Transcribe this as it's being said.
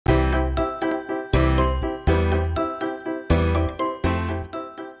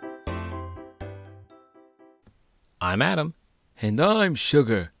I'm Adam. And I'm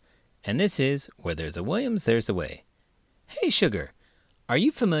Sugar. And this is Where There's a Williams, There's a Way. Hey, Sugar, are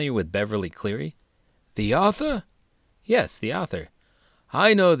you familiar with Beverly Cleary? The author? Yes, the author.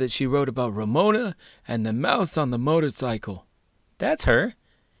 I know that she wrote about Ramona and the mouse on the motorcycle. That's her.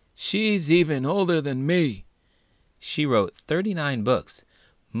 She's even older than me. She wrote 39 books,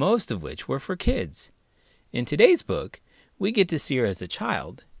 most of which were for kids. In today's book, we get to see her as a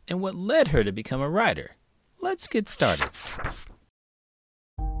child and what led her to become a writer. Let's get started.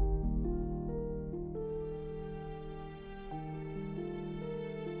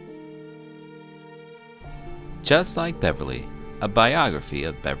 Just Like Beverly, a biography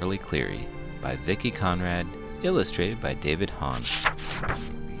of Beverly Cleary by Vicki Conrad, illustrated by David Hohn.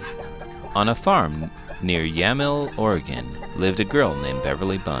 On a farm near Yamhill, Oregon, lived a girl named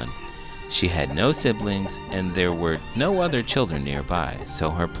Beverly Bloomed. She had no siblings and there were no other children nearby,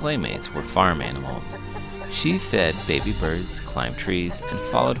 so her playmates were farm animals. She fed baby birds, climbed trees, and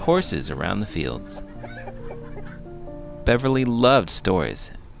followed horses around the fields. Beverly loved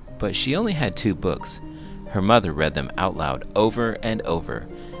stories, but she only had 2 books. Her mother read them out loud over and over.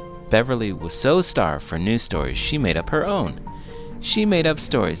 Beverly was so starved for new stories, she made up her own. She made up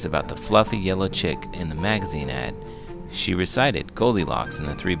stories about the fluffy yellow chick in the magazine ad. She recited Goldilocks and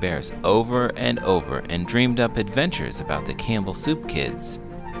the 3 Bears over and over and dreamed up adventures about the Campbell Soup Kids.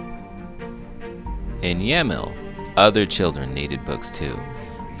 In Yamhill, other children needed books too.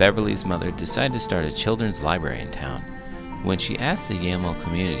 Beverly's mother decided to start a children's library in town. When she asked the Yamhill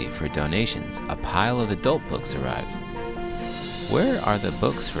community for donations, a pile of adult books arrived. Where are the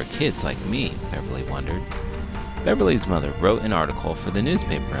books for kids like me? Beverly wondered. Beverly's mother wrote an article for the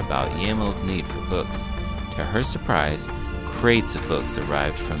newspaper about Yamhill's need for books. To her surprise, crates of books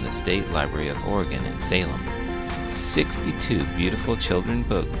arrived from the State Library of Oregon in Salem. 62 beautiful children's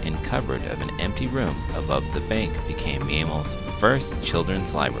books in cupboard of an empty room above the bank became Yamhill's first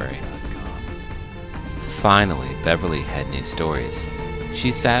children's library. Finally, Beverly had new stories.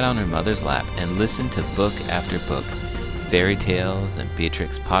 She sat on her mother's lap and listened to book after book. Fairy tales and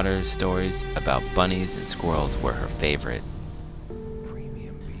Beatrix Potter's stories about bunnies and squirrels were her favorite.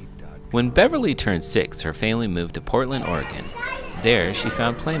 When Beverly turned 6, her family moved to Portland, Oregon. There, she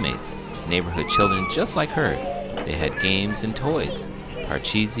found playmates, neighborhood children just like her. They had games and toys,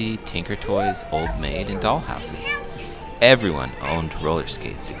 Parcheesi, Tinker Toys, Old Maid, and dollhouses. Everyone owned roller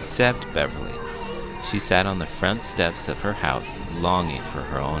skates except Beverly. She sat on the front steps of her house, longing for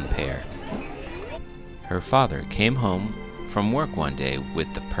her own pair. Her father came home from work one day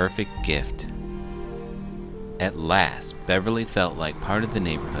with the perfect gift. At last, Beverly felt like part of the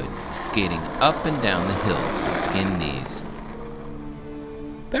neighborhood, skating up and down the hills with skinned knees.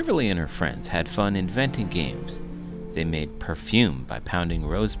 Beverly and her friends had fun inventing games. They made perfume by pounding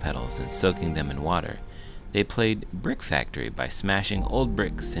rose petals and soaking them in water. They played Brick Factory by smashing old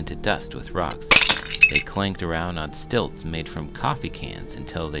bricks into dust with rocks. They clanked around on stilts made from coffee cans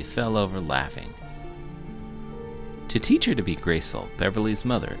until they fell over laughing. To teach her to be graceful, Beverly's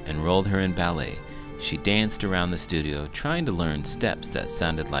mother enrolled her in ballet. She danced around the studio, trying to learn steps that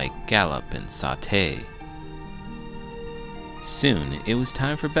sounded like gallop and sauté. Soon, it was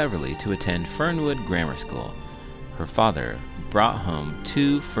time for Beverly to attend Fernwood Grammar School. Her father brought home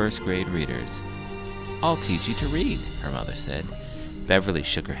 2 first-grade readers. "I'll teach you to read," her mother said. Beverly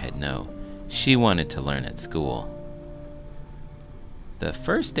shook her head no. She wanted to learn at school. The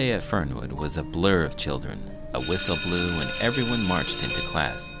first day at Fernwood was a blur of children. A whistle blew and everyone marched into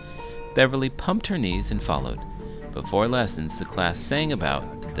class. Beverly pumped her knees and followed. Before lessons, the class sang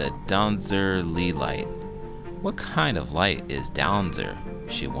about the Donzer Lee light. What kind of light is Donzer?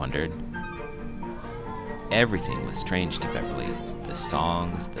 She wondered. Everything was strange to Beverly. The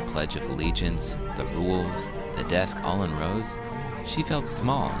songs, the Pledge of Allegiance, the rules, the desk all in rows. She felt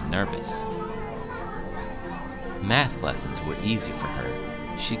small and nervous. Math lessons were easy for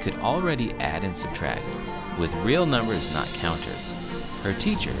her. She could already add and subtract, with real numbers, not counters. Her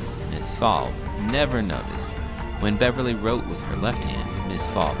teacher, Miss Falk, never noticed. When Beverly wrote with her left hand, Miss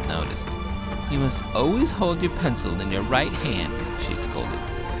Falk noticed. "You must always hold your pencil in your right hand," she scolded.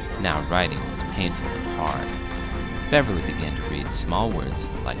 Now writing was painful and hard. Beverly began to read small words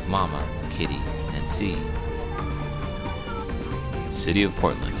like Mama, Kitty, and C. City of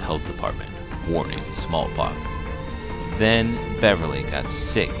Portland Health Department. Warning, smallpox. Then Beverly got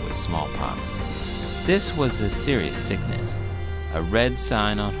sick with smallpox. This was a serious sickness. A red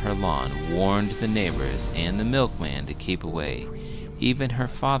sign on her lawn warned the neighbors and the milkman to keep away. Even her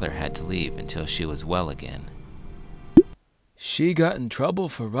father had to leave until she was well again. She got in trouble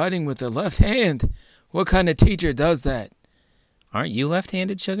for writing with her left hand. What kind of teacher does that? Aren't you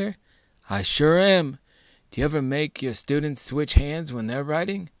left-handed, Sugar? I sure am. Do you ever make your students switch hands when they're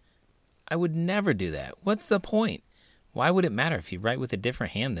writing? I would never do that. What's the point? Why would it matter if you write with a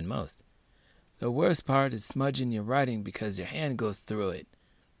different hand than most? The worst part is smudging your writing because your hand goes through it.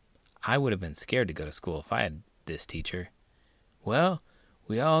 I would have been scared to go to school if I had this teacher. Well,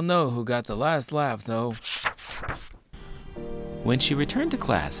 we all know who got the last laugh, though. When she returned to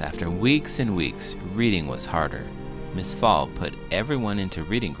class after weeks and weeks, reading was harder. Miss Fall put everyone into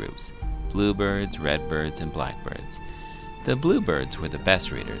reading groups: bluebirds, redbirds, and blackbirds. The bluebirds were the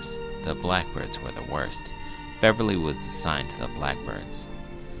best readers. The blackbirds were the worst. Beverly was assigned to the blackbirds.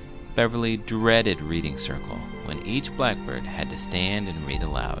 Beverly dreaded reading circle, when each blackbird had to stand and read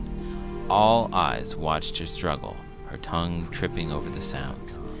aloud. All eyes watched her struggle, her tongue tripping over the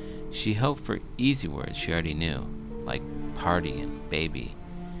sounds. She hoped for easy words she already knew, like party and baby.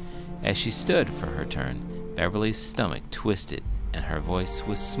 As she stood for her turn, Beverly's stomach twisted and her voice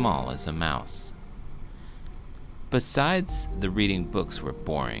was small as a mouse. Besides, the reading books were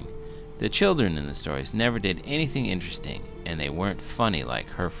boring. The children in the stories never did anything interesting, and they weren't funny like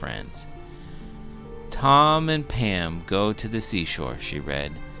her friends. Tom and Pam Go to the Seashore, she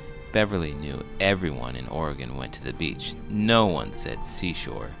read. Beverly knew everyone in Oregon went to the beach. No one said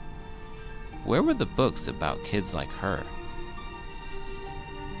seashore. Where were the books about kids like her?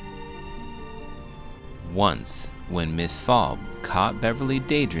 Once, when Miss Fall caught Beverly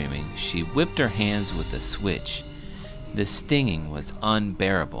daydreaming, she whipped her hands with a switch. The stinging was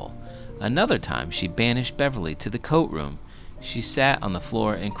unbearable. Another time, she banished Beverly to the coat room. She sat on the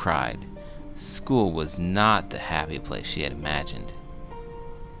floor and cried. School was not the happy place she had imagined.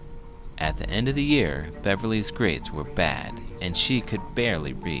 At the end of the year, Beverly's grades were bad, and she could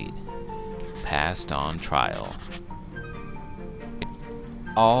barely read. Passed on trial.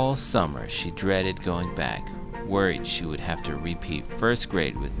 All summer, she dreaded going back, worried she would have to repeat first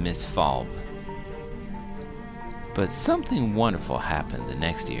grade with Miss Falb. But something wonderful happened the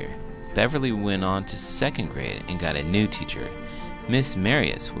next year. Beverly went on to second grade and got a new teacher. Miss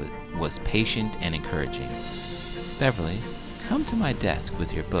Marius was patient and encouraging. Beverly, come to my desk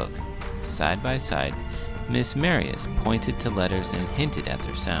with your book. Side by side, Miss Marius pointed to letters and hinted at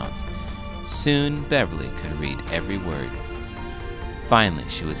their sounds. Soon Beverly could read every word. Finally,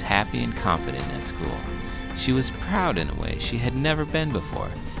 she was happy and confident at school. She was proud in a way she had never been before.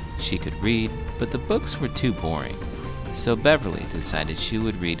 She could read, but the books were too boring. So Beverly decided she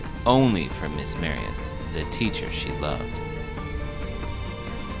would read only for Miss Marius, the teacher she loved.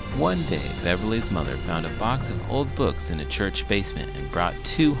 One day, Beverly's mother found a box of old books in a church basement and brought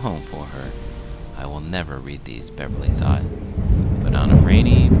 2 home for her. I will never read these, Beverly thought. But on a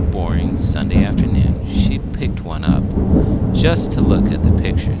rainy, boring Sunday afternoon, she picked one up, just to look at the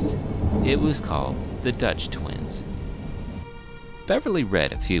pictures. It was called The Dutch Twins. Beverly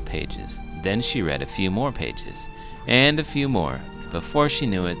read a few pages, then she read a few more pages, and a few more. Before she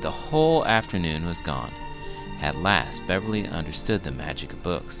knew it, the whole afternoon was gone. At last, Beverly understood the magic of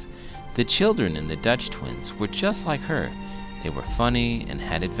books. The children in the Dutch Twins were just like her. They were funny and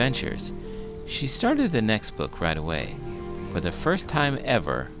had adventures. She started the next book right away. For the first time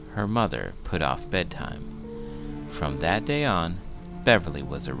ever, her mother put off bedtime. From that day on, Beverly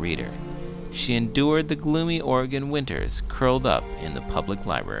was a reader. She endured the gloomy Oregon winters curled up in the public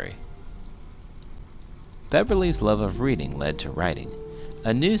library. Beverly's love of reading led to writing.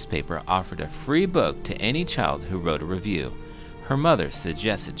 A newspaper offered a free book to any child who wrote a review. Her mother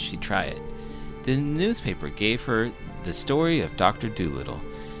suggested she try it. The newspaper gave her the story of Dr. Dolittle.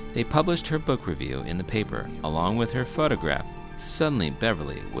 They published her book review in the paper, along with her photograph. Suddenly,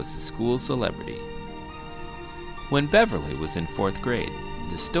 Beverly was the school celebrity. When Beverly was in 4th grade,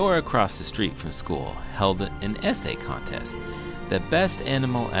 the store across the street from school held an essay contest. The best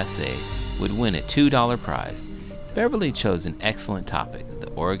animal essay would win a $2 prize. Beverly chose an excellent topic, the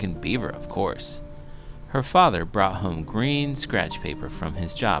Oregon beaver, of course. Her father brought home green scratch paper from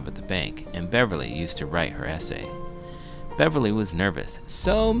his job at the bank, and Beverly used to write her essay. Beverly was nervous.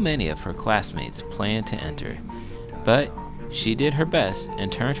 So many of her classmates planned to enter, but she did her best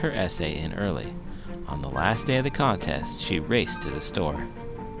and turned her essay in early. On the last day of the contest, she raced to the store.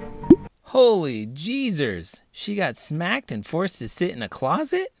 Holy Jeezers! She got smacked and forced to sit in a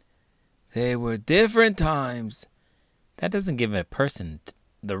closet? They were different times. That doesn't give a person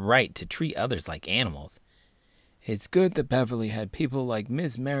the right to treat others like animals. It's good that Beverly had people like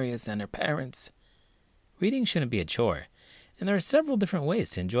Miss Marius and her parents. Reading shouldn't be a chore, and there are several different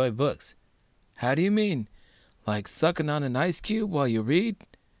ways to enjoy books. How do you mean? Like sucking on an ice cube while you read?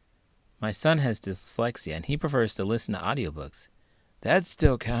 My son has dyslexia, and he prefers to listen to audiobooks. That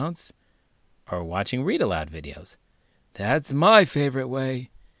still counts. Or watching read-aloud videos. That's my favorite way.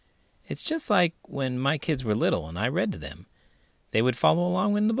 It's just like when my kids were little and I read to them. They would follow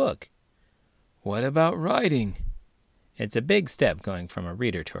along in the book. What about writing? It's a big step going from a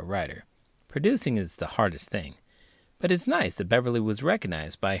reader to a writer. Producing is the hardest thing. But it's nice that Beverly was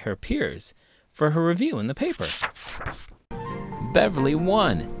recognized by her peers for her review in the paper. Beverly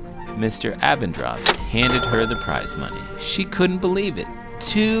won. Mr. Abendroth handed her the prize money. She couldn't believe it.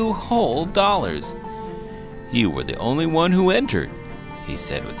 $2 whole. You were the only one who entered, he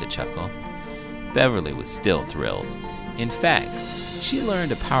said with a chuckle. Beverly was still thrilled. In fact, she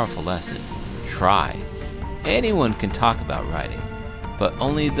learned a powerful lesson. Try. Anyone can talk about writing, but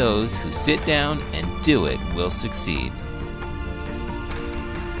only those who sit down and do it will succeed.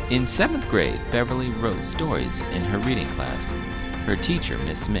 In 7th grade, Beverly wrote stories in her reading class. Her teacher,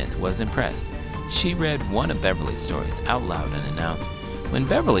 Miss Smith, was impressed. She read one of Beverly's stories out loud and announced, "When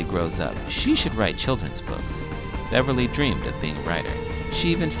Beverly grows up, she should write children's books." Beverly dreamed of being a writer. She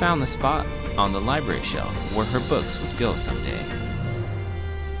even found the spot on the library shelf where her books would go someday.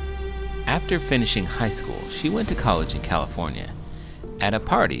 After finishing high school, she went to college in California. At a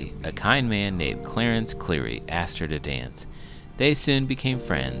party, a kind man named Clarence Cleary asked her to dance. They soon became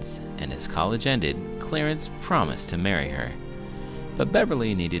friends, and as college ended, Clarence promised to marry her. But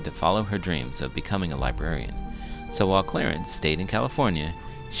Beverly needed to follow her dreams of becoming a librarian. So while Clarence stayed in California,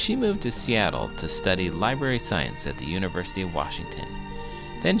 she moved to Seattle to study library science at the University of Washington.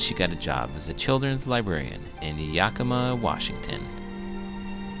 Then she got a job as a children's librarian in Yakima, Washington.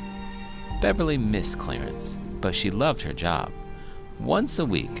 Beverly missed Clarence, but she loved her job. Once a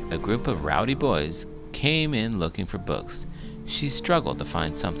week, a group of rowdy boys came in looking for books. She struggled to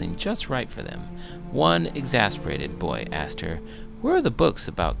find something just right for them. One exasperated boy asked her, "Where are the books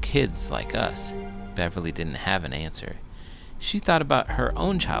about kids like us?" Beverly didn't have an answer. She thought about her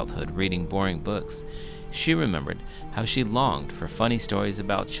own childhood reading boring books. She remembered how she longed for funny stories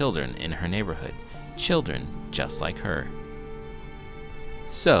about children in her neighborhood, children just like her.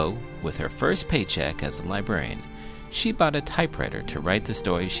 So, with her first paycheck as a librarian, she bought a typewriter to write the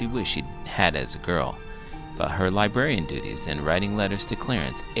stories she wished she'd had as a girl. But her librarian duties and writing letters to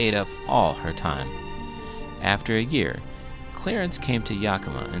Clarence ate up all her time. After a year, Clarence came to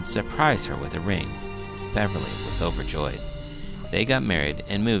Yakima and surprised her with a ring. Beverly was overjoyed. They got married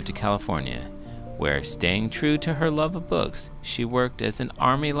and moved to California, where, staying true to her love of books, she worked as an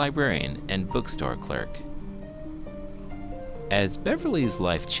army librarian and bookstore clerk. As Beverly's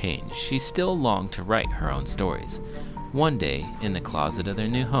life changed, she still longed to write her own stories. One day, in the closet of their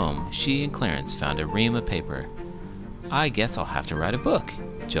new home, she and Clarence found a ream of paper. "I guess I'll have to write a book,"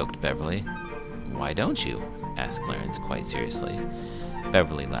 joked Beverly. "Why don't you?" asked Clarence quite seriously.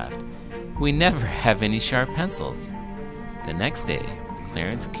 Beverly laughed. "We never have any sharp pencils." The next day,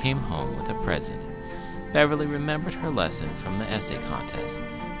 Clarence came home with a present. Beverly remembered her lesson from the essay contest.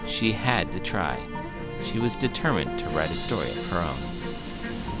 She had to try. She was determined to write a story of her own.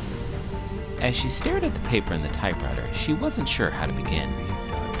 As she stared at the paper in the typewriter, she wasn't sure how to begin.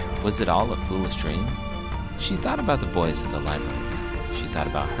 Was it all a foolish dream? She thought about the boys at the library. She thought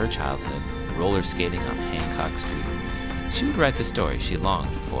about her childhood, roller skating on Hancock Street. She would write the story she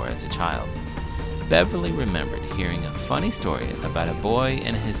longed for as a child. Beverly remembered hearing a funny story about a boy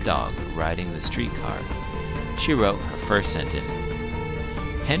and his dog riding the streetcar. She wrote her first sentence.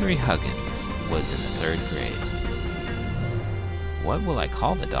 Henry Huggins was in the 3rd grade. What will I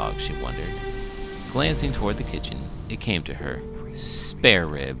call the dog, she wondered. Glancing toward the kitchen, it came to her. Spare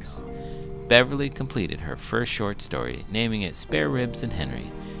Ribs. Beverly completed her first short story, naming it Spare Ribs and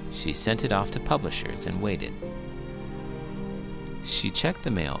Henry. She sent it off to publishers and waited. She checked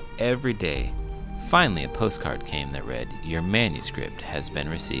the mail every day. Finally, a postcard came that read, "Your manuscript has been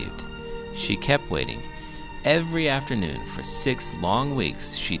received." She kept waiting. Every afternoon for 6 long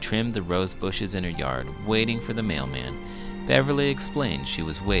weeks, she trimmed the rose bushes in her yard, waiting for the mailman. Beverly explained she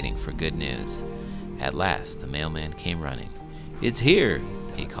was waiting for good news. At last, the mailman came running. "It's here,"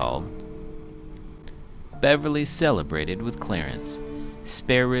 he called. Beverly celebrated with Clarence.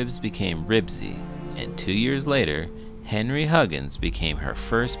 Spare Ribs became Ribsy, and 2 years later, Henry Huggins became her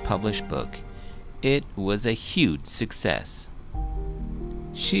first published book. It was a huge success.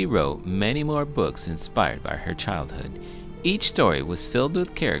 She wrote many more books inspired by her childhood. Each story was filled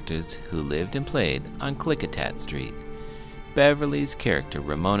with characters who lived and played on Klickitat Street. Beverly's character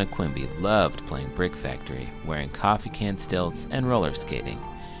Ramona Quimby loved playing Brick Factory, wearing coffee can stilts and roller skating.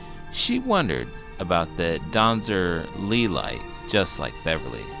 She wondered about the Donzer Lee light, just like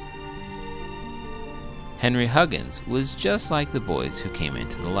Beverly. Henry Huggins was just like the boys who came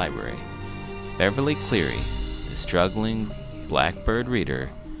into the library. Beverly Cleary, the struggling blackbird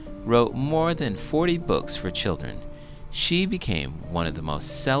reader, wrote more than 40 books for children. She became one of the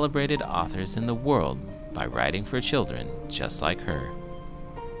most celebrated authors in the world by writing for children just like her.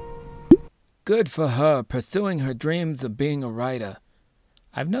 Good for her, pursuing her dreams of being a writer.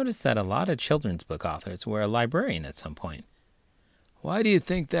 I've noticed that a lot of children's book authors were a librarian at some point. Why do you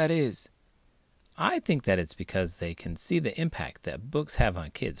think that is? I think that it's because they can see the impact that books have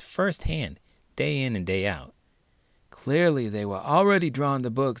on kids firsthand, day in and day out. Clearly, they were already drawn to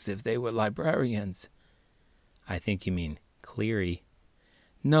books if they were librarians. I think you mean Cleary.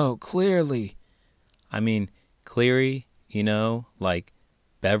 No, clearly. I mean Cleary, like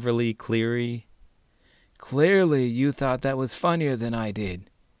Beverly Cleary. Clearly, you thought that was funnier than I did.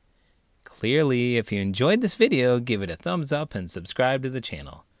 Clearly, if you enjoyed this video, give it a thumbs up and subscribe to the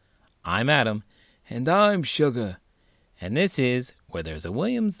channel. I'm Adam. And I'm Sugar. And this is Where There's a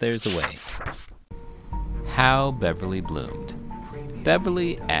Williams, There's a Way. How Beverly Bloomed.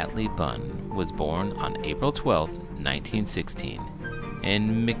 Beverly Atlee Bunn was born on April 12, 1916,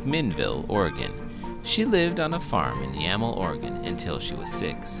 in McMinnville, Oregon. She lived on a farm in Yamal, Oregon until she was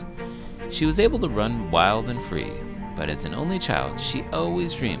 6. She was able to run wild and free, but as an only child, she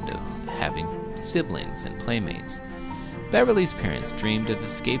always dreamed of having siblings and playmates. Beverly's parents dreamed of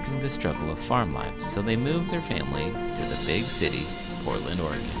escaping the struggle of farm life, so they moved their family to the big city, Portland,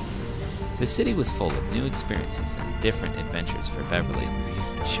 Oregon. The city was full of new experiences and different adventures for Beverly.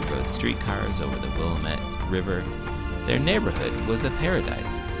 She rode streetcars over the Willamette River. Their neighborhood was a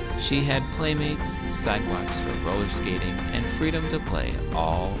paradise. She had playmates, sidewalks for roller skating, and freedom to play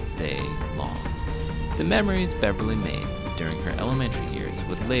all day long. The memories Beverly made during her elementary years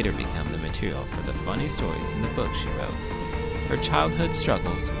would later become the material for the funny stories in the book she wrote. Her childhood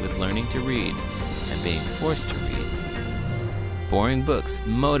struggles with learning to read and being forced to read. Boring books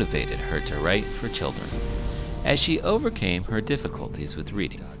motivated her to write for children. As she overcame her difficulties with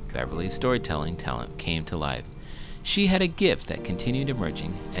reading, Beverly's storytelling talent came to life. She had a gift that continued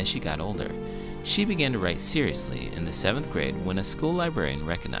emerging as she got older. She began to write seriously in the 7th grade when a school librarian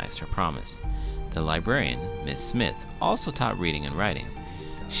recognized her promise. The librarian, Miss Smith, also taught reading and writing.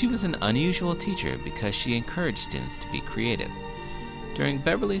 She was an unusual teacher because she encouraged students to be creative. During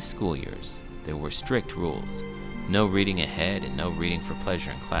Beverly's school years, there were strict rules. No reading ahead and no reading for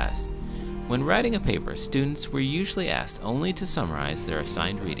pleasure in class. When writing a paper, students were usually asked only to summarize their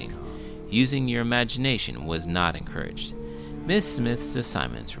assigned reading. Using your imagination was not encouraged. Miss Smith's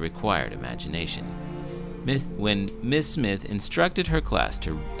assignments required imagination. When Miss Smith instructed her class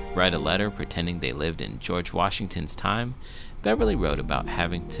to write a letter pretending they lived in George Washington's time, Beverly wrote about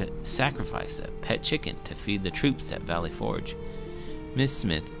having to sacrifice a pet chicken to feed the troops at Valley Forge. Miss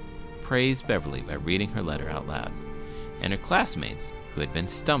Smith praised Beverly by reading her letter out loud, and her classmates, who had been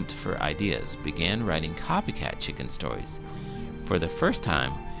stumped for ideas, began writing copycat chicken stories. For the first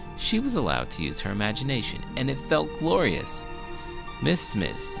time, she was allowed to use her imagination, and it felt glorious. Miss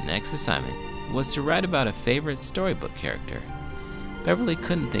Smith's next assignment was to write about a favorite storybook character. Beverly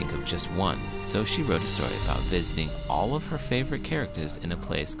couldn't think of just one, so she wrote a story about visiting all of her favorite characters in a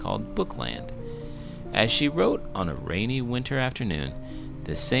place called Bookland. As she wrote on a rainy winter afternoon,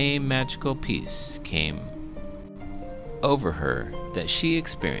 the same magical peace came over her that she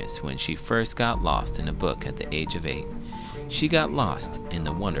experienced when she first got lost in a book at the age of 8. She got lost in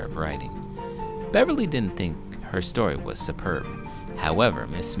the wonder of writing. Beverly didn't think her story was superb. However,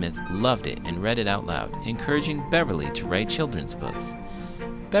 Miss Smith loved it and read it out loud, encouraging Beverly to write children's books.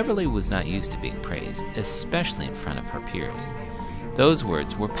 Beverly was not used to being praised, especially in front of her peers. Those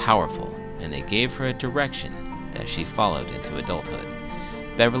words were powerful, and they gave her a direction that she followed into adulthood.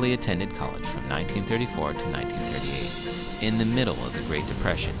 Beverly attended college from 1934 to 1938, in the middle of the Great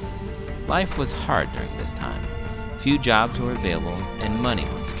Depression. Life was hard during this time. Few jobs were available, and money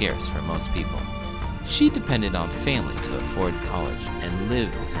was scarce for most people. She depended on family to afford college and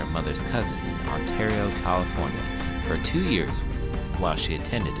lived with her mother's cousin in Ontario, California, for 2 years while she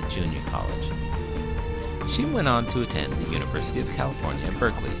attended a junior college. She went on to attend the University of California at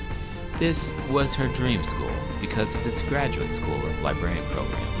Berkeley. This was her dream school because of its graduate school of librarian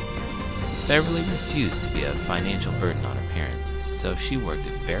program. Beverly refused to be a financial burden on her parents, so she worked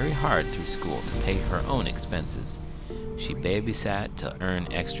very hard through school to pay her own expenses. She babysat to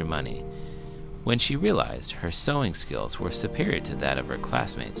earn extra money. When she realized her sewing skills were superior to that of her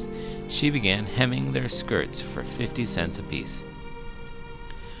classmates, she began hemming their skirts for 50 cents apiece.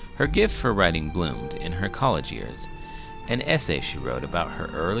 Her gift for writing bloomed in her college years. An essay she wrote about her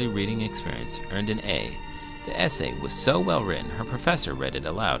early reading experience earned an A. The essay was so well written, her professor read it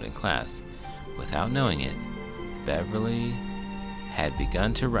aloud in class. Without knowing it, Beverly had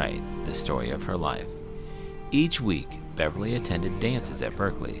begun to write the story of her life. Each week, Beverly attended dances at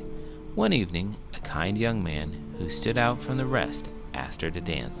Berkeley. One evening, a kind young man who stood out from the rest asked her to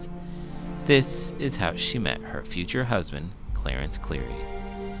dance. This is how she met her future husband, Clarence Cleary.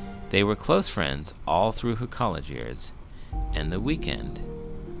 They were close friends all through her college years, and the weekend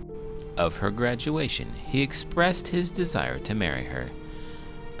of her graduation, he expressed his desire to marry her.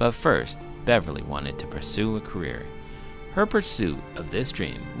 But first, Beverly wanted to pursue a career. Her pursuit of this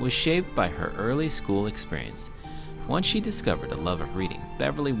dream was shaped by her early school experience. Once she discovered a love of reading,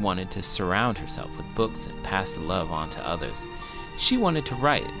 Beverly wanted to surround herself with books and pass the love on to others. She wanted to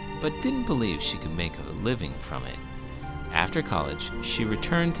write, but didn't believe she could make a living from it. After college, she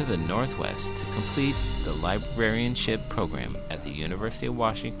returned to the Northwest to complete the librarianship program at the University of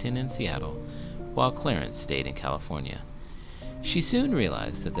Washington in Seattle, while Clarence stayed in California. She soon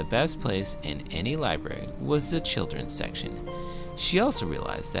realized that the best place in any library was the children's section. She also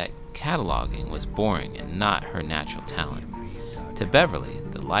realized that cataloging was boring and not her natural talent. To Beverly,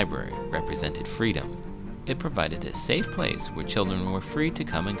 the library represented freedom. It provided a safe place where children were free to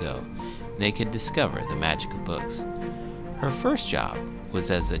come and go, and they could discover the magic of books. Her first job was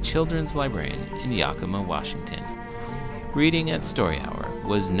as a children's librarian in Yakima, Washington. Reading at Story Hour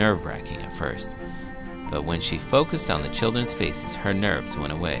was nerve-wracking at first, but when she focused on the children's faces, her nerves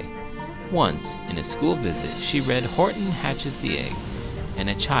went away. Once, in a school visit, she read Horton Hatches the Egg, and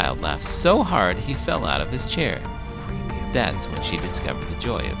a child laughed so hard he fell out of his chair. That's when she discovered the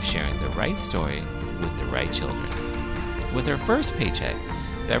joy of sharing the right story with the right children. With her first paycheck,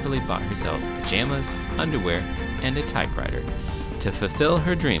 Beverly bought herself pajamas, underwear, and a typewriter to fulfill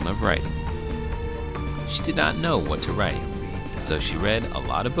her dream of writing. She did not know what to write, so she read a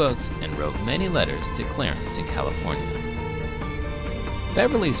lot of books and wrote many letters to Clarence in California.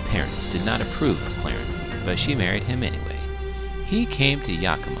 Beverly's parents did not approve of Clarence, but she married him anyway. He came to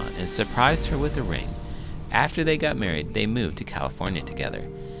Yakima and surprised her with a ring. After they got married, they moved to California together.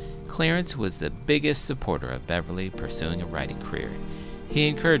 Clarence was the biggest supporter of Beverly pursuing a writing career. He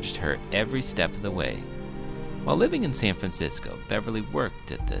encouraged her every step of the way. While living in San Francisco, Beverly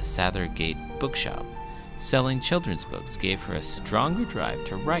worked at the Sathergate Bookshop. Selling children's books gave her a stronger drive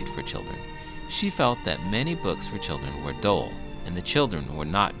to write for children. She felt that many books for children were dull, and the children were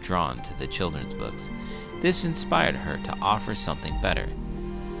not drawn to the children's books. This inspired her to offer something better.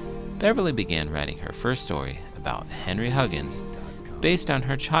 Beverly began writing her first story about Henry Huggins, based on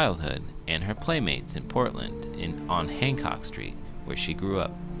her childhood and her playmates in Portland on Hancock Street, where she grew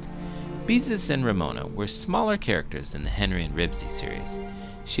up. Beezus and Ramona were smaller characters in the Henry and Ribsy series.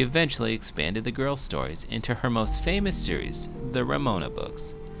 She eventually expanded the girls' stories into her most famous series, the Ramona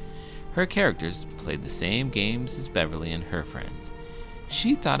books. Her characters played the same games as Beverly and her friends.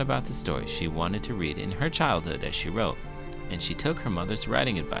 She thought about the stories she wanted to read in her childhood as she wrote, and she took her mother's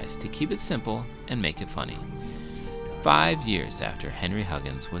writing advice to keep it simple and make it funny. 5 years after Henry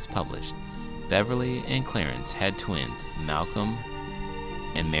Huggins was published, Beverly and Clarence had twins, Malcolm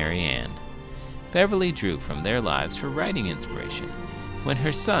and Mary Ann. Beverly drew from their lives for writing inspiration. When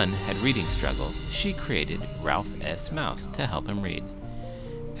her son had reading struggles, she created Ralph S. Mouse to help him read.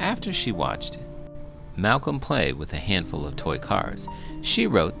 After she watched Malcolm play with a handful of toy cars, she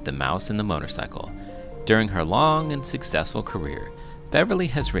wrote The Mouse and the Motorcycle. During her long and successful career, Beverly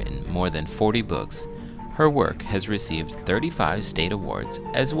has written more than 40 books. Her work has received 35 state awards,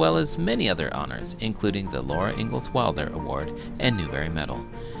 as well as many other honors, including the Laura Ingalls Wilder Award and Newbery Medal.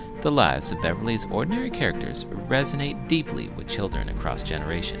 The lives of Beverly's ordinary characters resonate deeply with children across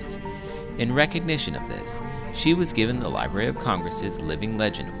generations. In recognition of this, she was given the Library of Congress's Living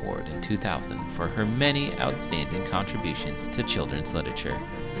Legend Award in 2000 for her many outstanding contributions to children's literature.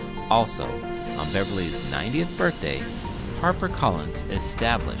 Also, on Beverly's 90th birthday, HarperCollins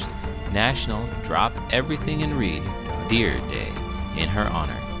established National Drop Everything and Read Deer Day in her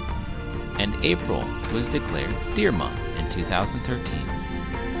honor, and April was declared Deer Month in 2013.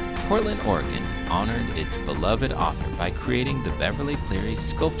 Portland, Oregon honored its beloved author by creating the Beverly Cleary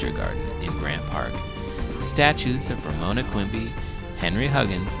Sculpture Garden in Grant Park. Statues of Ramona Quimby, Henry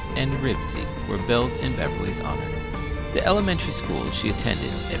Huggins, and Ribsy were built in Beverly's honor. The elementary school she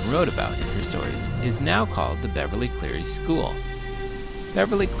attended and wrote about in her stories is now called the Beverly Cleary School.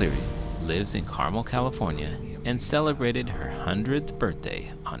 Beverly Cleary lives in Carmel, California, and celebrated her 100th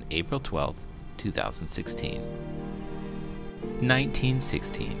birthday on April 12, 2016.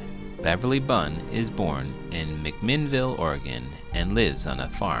 1916. Beverly Bunn is born in McMinnville, Oregon, and lives on a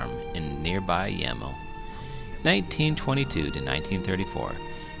farm in nearby Yamhill. 1922 to 1934.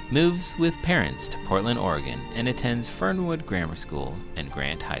 Moves with parents to Portland, Oregon, and attends Fernwood Grammar School and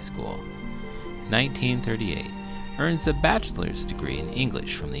Grant High School. 1938. Earns a bachelor's degree in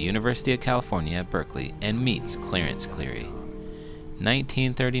English from the University of California at Berkeley and meets Clarence Cleary.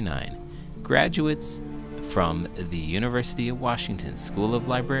 1939. graduates from the University of Washington School of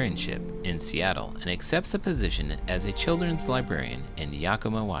Librarianship in Seattle and accepts a position as a children's librarian in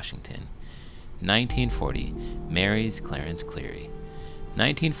Yakima, Washington. 1940, marries Clarence Cleary.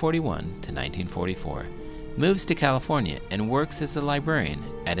 1941 to 1944, moves to California and works as a librarian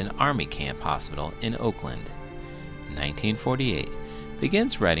at an Army camp hospital in Oakland. 1948,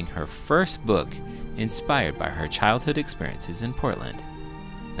 begins writing her first book inspired by her childhood experiences in Portland.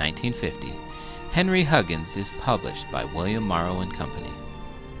 1950, Henry Huggins is published by William Morrow and Company.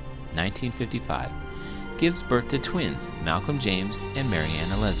 1955, gives birth to twins Malcolm James and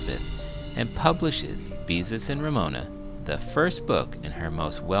Marianne Elizabeth, and publishes Beezus and Ramona, the first book in her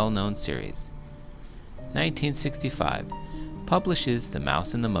most well-known series. 1965, publishes The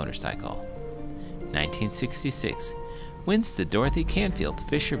Mouse and the Motorcycle. 1966, wins the Dorothy Canfield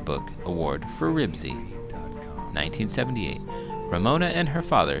Fisher Book Award for Ribsy. 1978, Ramona and Her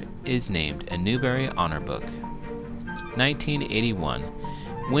Father is named a Newbery Honor Book. 1981,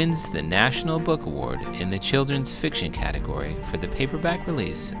 wins the National Book Award in the Children's Fiction category for the paperback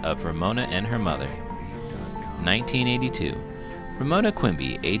release of Ramona and Her Mother. 1982, Ramona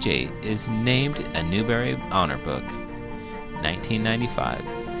Quimby, age 8, is named a Newbery Honor Book.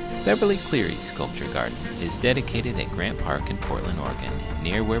 1995, Beverly Cleary Sculpture Garden is dedicated at Grant Park in Portland, Oregon,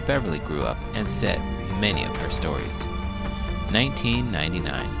 near where Beverly grew up and set many of her stories.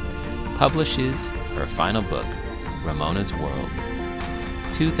 1999, publishes her final book, Ramona's World.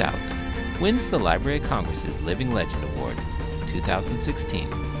 2000, wins the Library of Congress's Living Legend Award. 2016,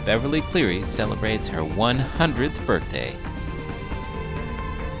 Beverly Cleary celebrates her 100th birthday.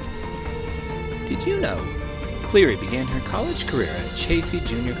 Did you know Cleary began her college career at Chaffey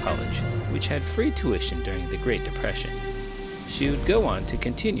Junior College, which had free tuition during the Great Depression? She would go on to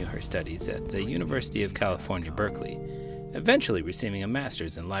continue her studies at the University of California, Berkeley, eventually receiving a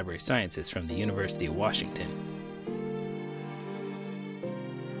master's in library sciences from the University of Washington.